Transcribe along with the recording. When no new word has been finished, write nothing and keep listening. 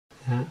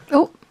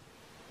Oh.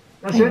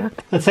 That's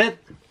it? That's it?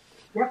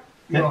 Yep.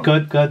 Yeah,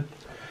 good, good.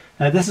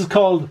 This is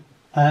called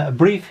A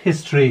Brief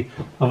History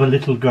of a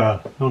Little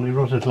Girl. I only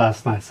wrote it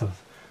last night, so I'm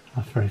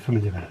not very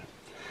familiar with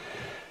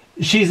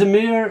it. She's a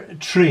mere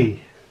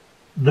tree.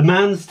 The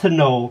man's to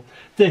know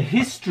the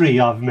history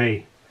of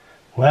me.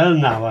 Well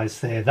now, I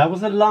say, that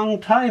was a long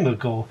time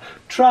ago.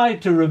 Try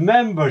to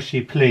remember,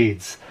 she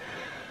pleads.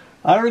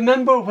 I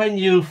remember when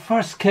you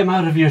first came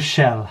out of your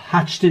shell,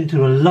 hatched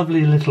into a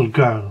lovely little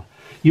girl.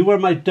 You were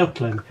my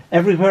duckling.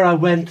 Everywhere I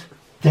went,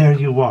 there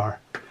you were.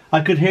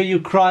 I could hear you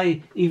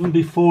cry even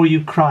before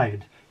you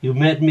cried. You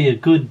made me a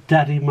good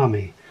daddy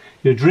mummy.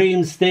 Your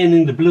dreams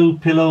staining the blue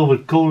pillow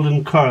with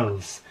golden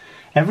curls.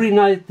 Every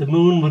night the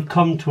moon would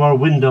come to our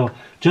window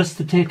just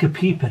to take a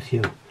peep at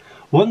you.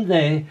 One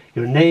day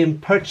your name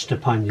perched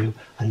upon you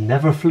and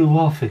never flew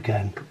off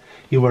again.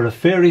 You were a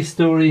fairy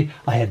story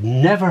I had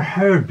never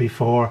heard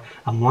before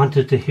and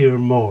wanted to hear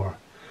more.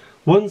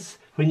 Once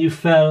when you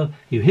fell,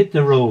 you hit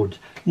the road.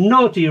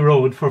 Naughty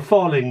road for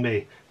falling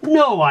me.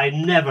 No, I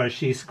never,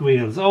 she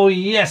squeals. Oh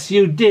yes,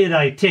 you did,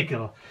 I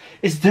tickle.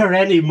 Is there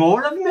any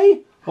more of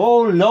me?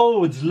 Oh,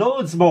 loads,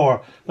 loads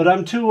more, but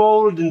I'm too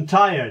old and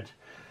tired.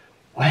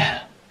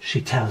 Well,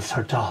 she tells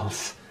her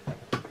dolls.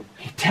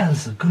 He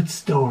tells a good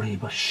story,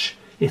 but shh,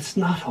 it's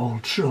not all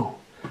true.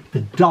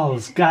 The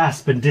dolls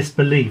gasp in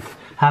disbelief,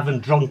 having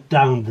drunk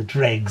down the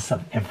dregs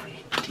of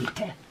every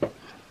detail.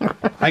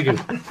 Thank you.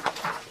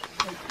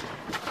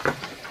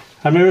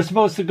 And we were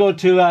supposed to go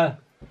to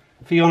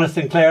Fiona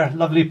Sinclair,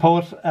 lovely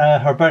poet,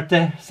 her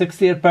birthday,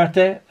 60th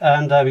birthday,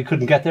 and we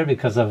couldn't get there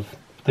because of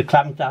the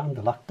clampdown,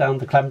 the lockdown,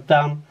 the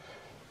clampdown.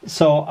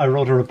 So I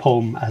wrote her a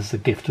poem as a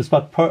gift. It's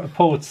what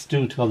poets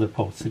do to other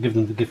poets, to give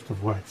them the gift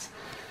of words.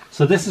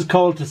 So this is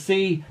called To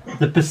See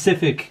the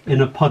Pacific in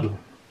a Puddle.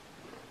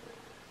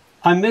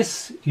 I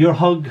miss your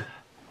hug,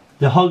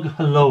 the hug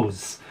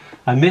hellos.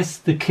 I miss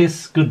the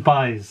kiss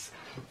goodbyes,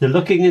 the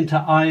looking into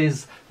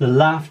eyes, the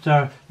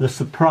laughter, the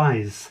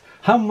surprise.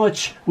 How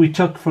much we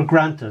took for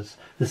granted,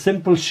 the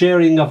simple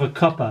sharing of a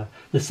cuppa,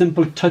 the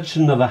simple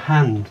touching of a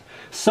hand.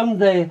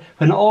 Someday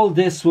when all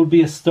this will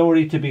be a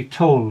story to be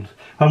told,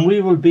 when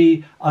we will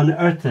be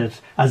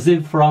unearthed as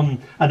if from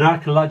an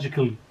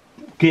archaeological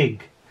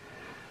gig,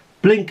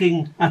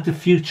 blinking at the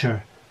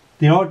future,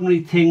 the ordinary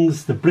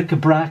things, the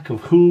bric-a-brac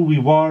of who we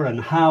were and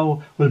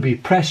how will be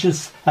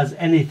precious as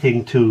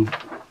anything to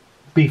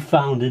be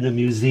found in a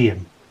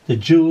museum, the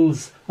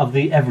jewels of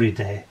the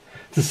everyday.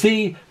 To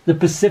see the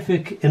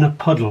Pacific in a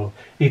puddle,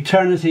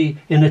 eternity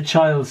in a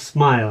child's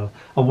smile,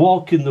 a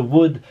walk in the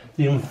wood,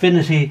 the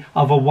infinity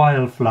of a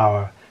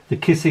wildflower, the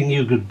kissing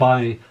you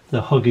goodbye,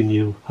 the hugging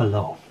you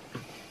hello.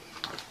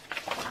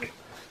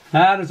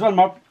 There's one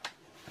more.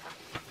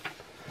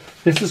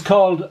 This is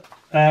called,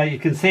 you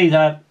can see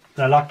that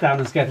the lockdown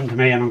is getting to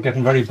me and I'm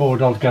getting very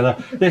bored altogether.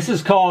 This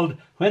is called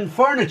When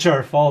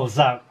Furniture Falls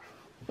Out.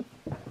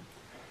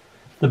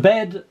 The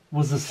bed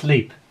was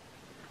asleep.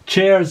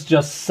 Chairs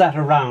just sat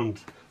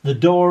around. The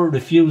door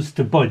refused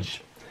to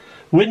budge.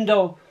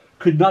 Window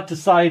could not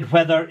decide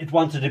whether it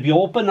wanted to be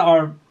open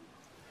or...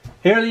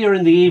 Earlier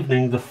in the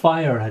evening the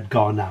fire had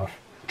gone out,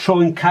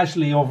 throwing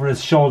casually over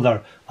his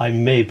shoulder, I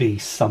may be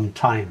some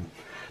time.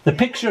 The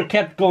picture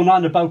kept going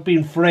on about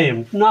being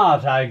framed.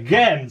 Not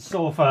again,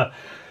 Sofa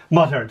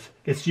muttered,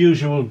 its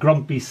usual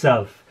grumpy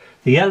self.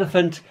 The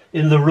elephant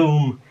in the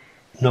room,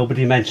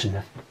 nobody mentioned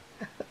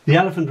it. The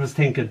elephant was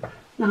thinking,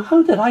 now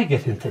how did I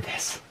get into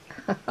this?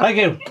 Thank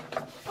you.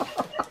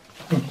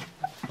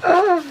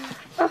 Oh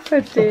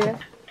dear.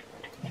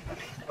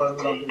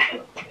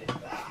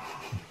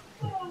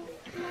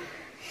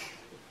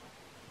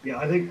 Yeah,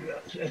 I think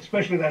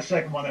especially that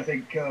second one, I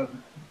think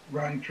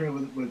rang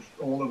true with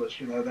all of us,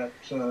 you know, that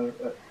sort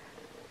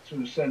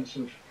of sense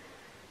of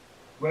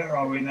where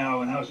are we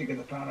now and how's it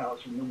going to pan out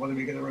and what are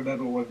we going to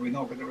remember, what are we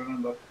not going to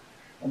remember.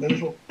 And the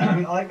little, I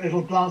like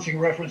little glancing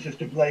references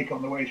to Blake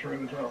on the way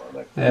through as well. I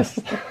like yes.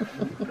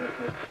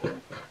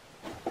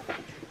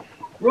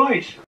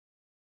 Right.